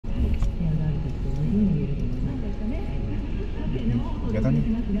やだね。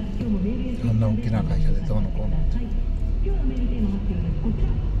あんな大きな会社でどうのこうのって。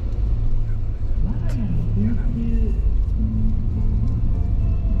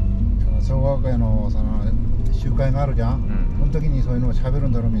総合会のその集会があるじゃん、その時にそういうのを喋る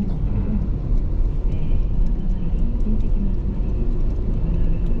んだろみんな。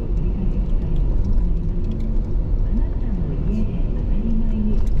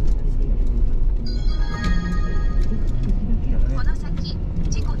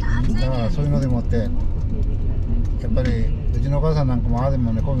だからそういうのでもってやっぱりうちのお母さんなんかもああで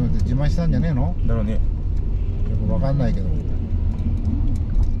もねこういうのって自慢したんじゃねえのだろうね。よく分かんないけど。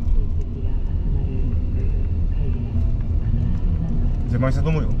自慢したと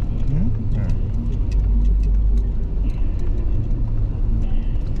思うよ。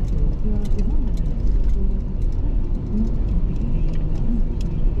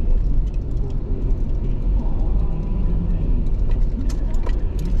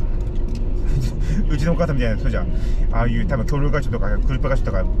うちのお母さんみたいな人じゃん、ああいう多分協力会社とかクループ会社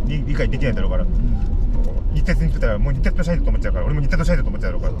とか理解できないだろうから、日鉄に来たらもう日鉄の社員だと思っちゃうから、俺も日鉄の社員だと思っちゃ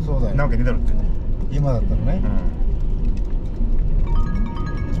うだろうから、そうだよ、なわけねえだろって。今だったらね、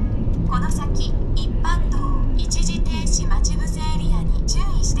この先一般道一時停止待ち伏せエリアに注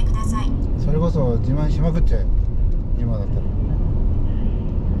意してください。それこそ自慢しまくっちゃうよ今だった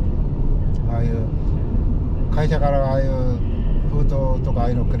ら。ああいう会社からああいう封筒とかああ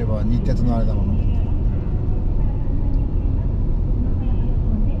いうの来れば日鉄のあれだもの。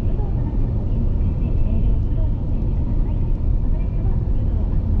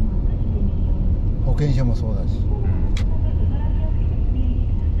保険証もそうだし、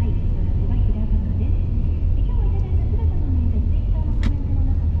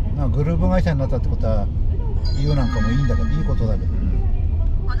まあグループ会社になったってことは言うなんかもいいんだけど、いいことだけど、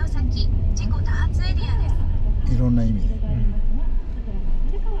この先事故多発エリアです。いろんな意味で、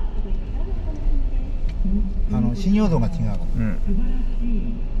信用度が違うから、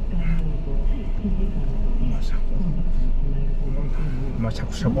まあ車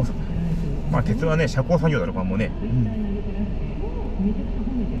高さ、まあ鉄はね車高作業だろうからもうね、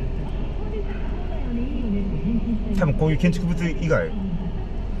多分こういう建築物以外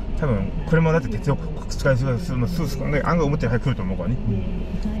多分車だって鉄を使いするのすぐ案外思って早く来ると思うからね。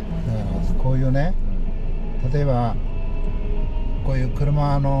だからこういうね、例えばこういう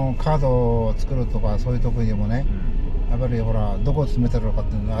車のカードを作るとかそういうとこにもね、やっぱりほらどこを詰めてるのかっ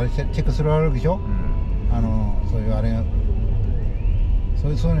ていうのあれチェックするわけでしょ、そういうあれがそ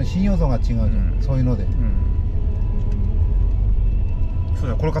ういうの信用度が違うじゃん、そういうので、そう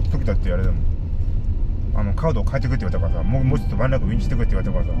だ、これ買った時だってあれだもん、カードを変えてくれって言われたからさ、もうちょっとワンランク上にしてくれって言わ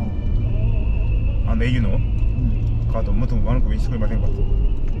れたからさ、au のカードをもっとワンランク上にしてくれませんかって、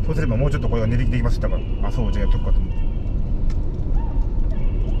そうすればもうちょっとこれが値引きできますって言ったから、あ、そう、じゃあやっとくかと思って、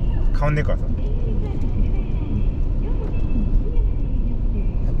変わんねえからさ。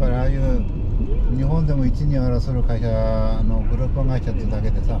やっぱりああいう日本でも一二を争う会社のグループ会社ってだけ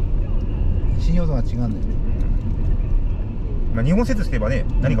でさ、信用度が違うんだよね。まあ日本説して言えばね、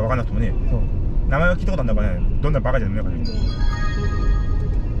何か分からなくてもね、名前は聞いたことあるんだからね、どんなバカじゃねえかね。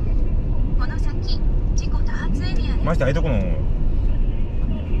この先事故多発エリアです。ましてああいうとこのね、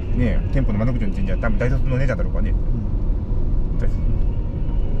店舗の窓口の人じゃ多分大卒の姉ちゃんだろうからね、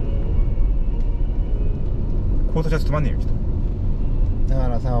高卒じゃつまんねえよ人。だか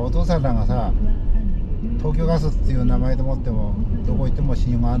らさ、お父さんらがさ東京ガスっていう名前でもってもどこ行っても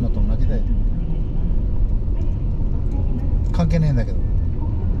信用があるのと同じだよ。関係ねえんだけど、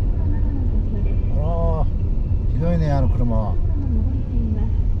あらひどいねあの車は。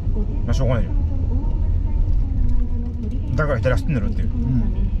まあしょうがないよ、だから左走ってんだろっていう、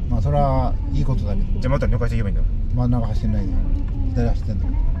まあそれはいいことだけど、じゃあまた抜かしていけばいいんだよ。真ん中走ってないで左走ってんだ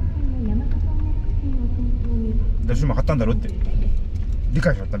けど、私も買ったんだろって理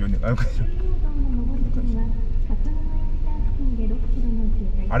解しちゃったよね。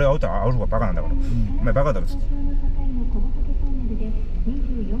あれはアウトはアウトがバカなんだから、お前バカだろっつって。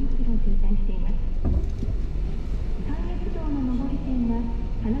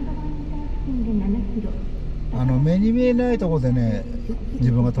目に見えないところでね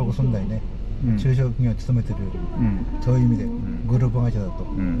自分が得すんだよね、中小企業に勤めてる、そういう意味で、グループ会社だと、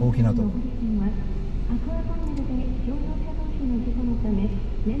大きなところ、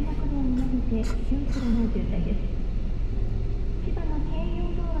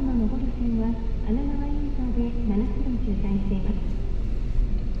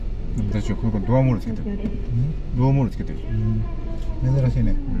私はこれドアモールつけてる、ドアモールつけてる、珍しい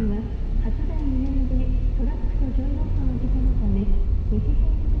ね、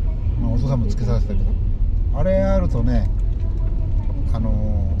まあ、お父さんもつけさせたけど、あれあるとね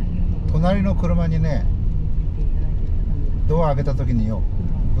隣の車にねドア開けた時によ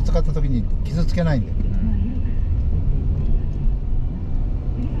ぶつかった時に傷つけないんだよ。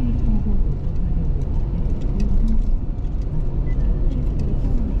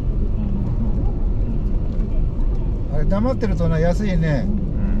あれ黙ってるとね安いね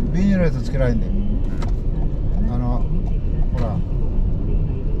ビニールのやつつけられるんだよ。ほら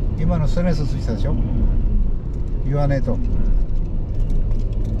今のステンレスついてたでしょ。言わねえと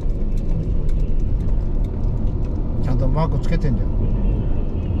ちゃんとマークつけてんじゃん。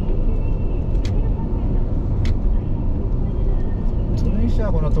それにして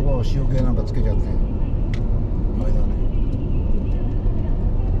はこんなとこ塩気なんかつけちゃってあれだね。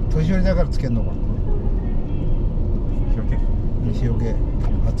年寄りだからつけんのか。塩気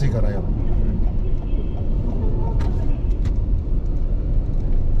暑いからよ。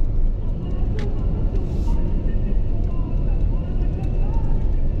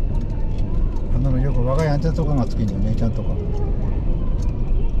あんなのよく若いあんちゃんとかがつけんじゃん。姉ちゃんとか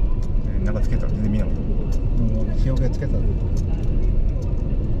なんかつけたら全然見なかった。塩気つけたら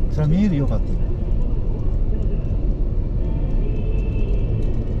それは見えるよかったよ。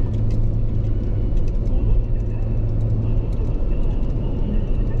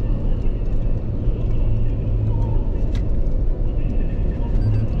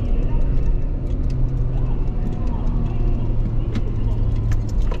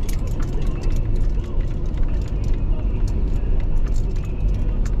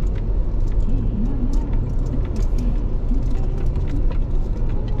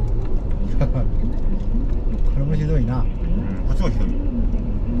これもひどいな。こっちはひどい。し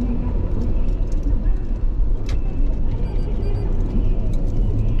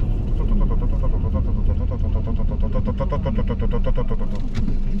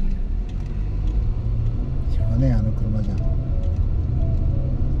ょうがねえあの車じゃん。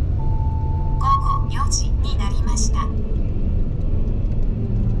午後4時になりました。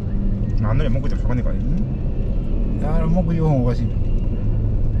あんなに文句言ってもしょうがねえからね。あれ文句言う方がおかしいんだよ。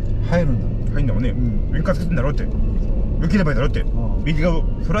入るんだもん。入んだもんね。ウインカーつけてんだろって。受ければいいだろって。右側、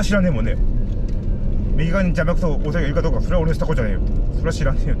それは知らねえもんね。右側に邪魔くそ押さえがいるかどうか、それは俺のしたことじゃねえよって。それは知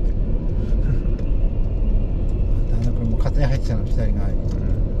らねえよって。あの車も勝手に入ってたの左側に、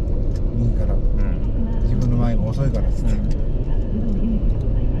右から、自分の前が遅いからっつって、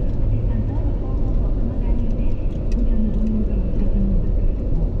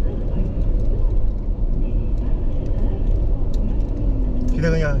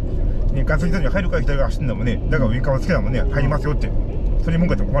左側にね、ガソリンスタンドに入るから左側走ってんだもんね。だからウインカーはつけたもんね。入りますよって。それに文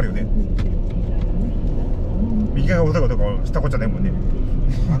句言っても困るよね。右側が遅いかどうかしたことじゃないもんね。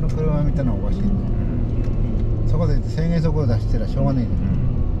あの車見たのはおかしいんだよ。そこで制限速度出してたらしょうがないんだよ。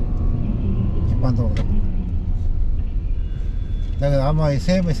一般道路だけどあんまり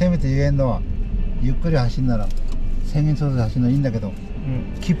せめて言えんのはゆっくり走るなら制限速度で走るのはいいんだけど、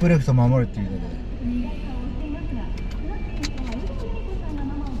キープレフト守るっていうだけで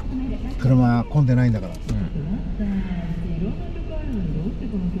車混んでないんだから、こ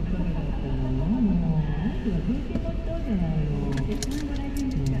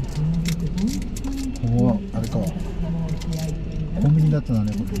こはあれかコンビニだったん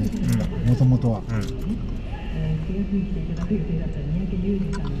だねこれね、もともとは、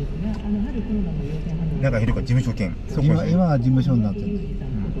なんかいるか事務所兼今は事務所になってるんです、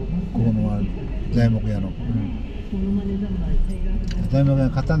ここの材木屋の、材木屋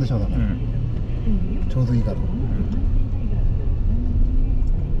買ったんでしょうだから、ちょうどいいから。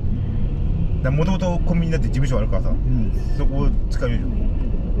もともとコンビニだって事務所あるからさ、そこを使えるじゃん。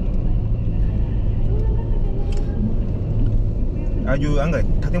ああいう案外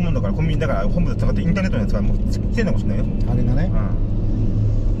建物だからコンビニだから本部で使ってインターネットのやつがもう来てんのかもしれないよ。あれがね、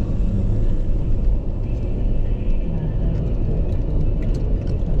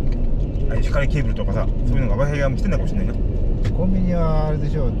ああいう光ケーブルとかさ、そういうのが Wi-Fi が来てんのかもしれないよ。コンビニはあれで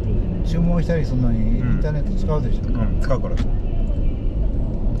しょう、注文したりするのにインターネット使うでしょ、使うから。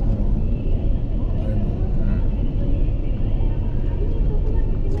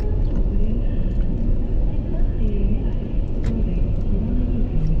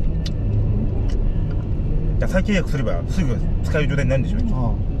再契約すればすぐ使える状態になるんでしょうね。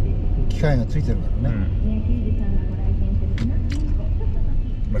機械がついてるからね、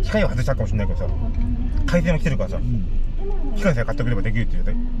まあ機械は外したかもしれないけどさ、回線は来てるからさ、機械さえ買ってくればできるっていう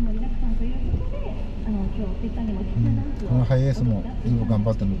状態。このハイエースもずいぶん頑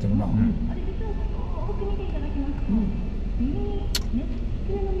張って乗ってるな、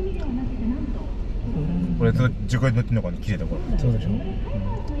これずっと10回乗ってんのか綺麗だから。そうでしょ、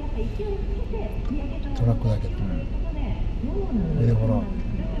トラックだけど、でほら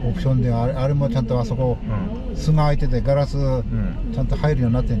オプションであれもちゃんとあそこ、巣が開いててガラスちゃんと入るよう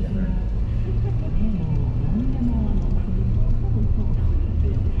になってんじゃん、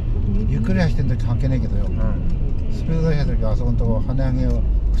ゆっくり走ってる時関係ないけどよ、スピード出した時はあそこのとこ跳ね上げを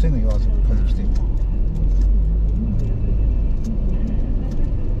防ぐようあそこ風来てる。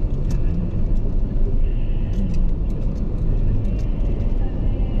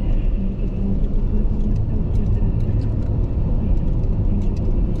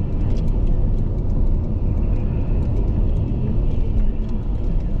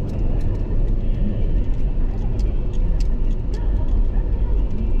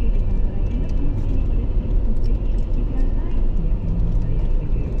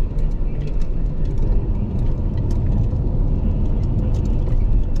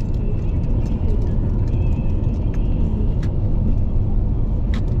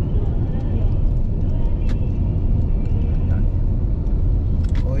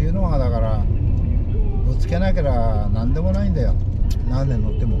だからぶつけなきゃ何でもないんだよ。何年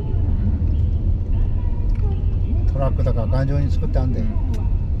乗ってもトラックだから頑丈に作ってあんだよ。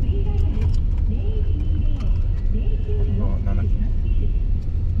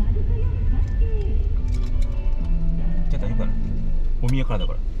じゃあ大丈夫かな。お宮からだ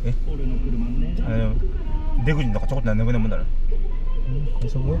から。出口の中ちょこっと何でもんだろ。高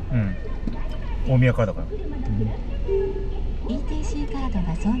速？大宮からだから。ETC カード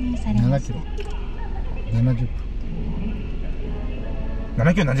が挿入されました。70分。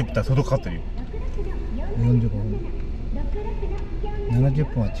7キロ70分って相当かかってるよ。45分。70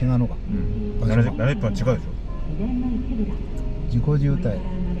分は違うのか。70分は違うでしょ。自己渋滞。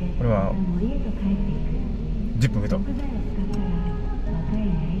これは10分増えた。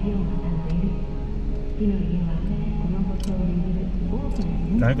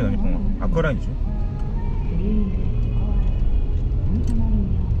7キロ70分はアクアラインでしょ。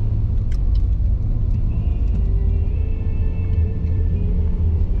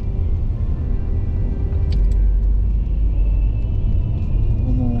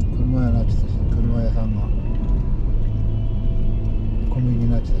車屋になってたし、車屋さんがコンビニ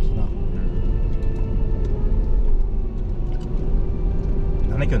になってたしな。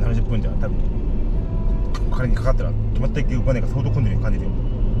7キロ70分じゃ多分彼にかかったら止まった勢いバネが相当混んでる感じで、う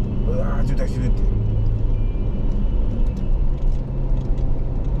わー渋滞してるって。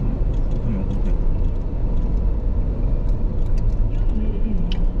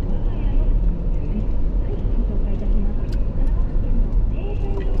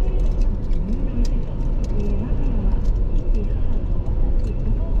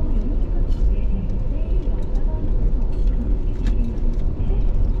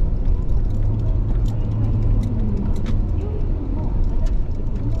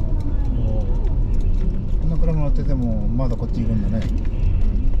乗っててもまだこっち行くんだね。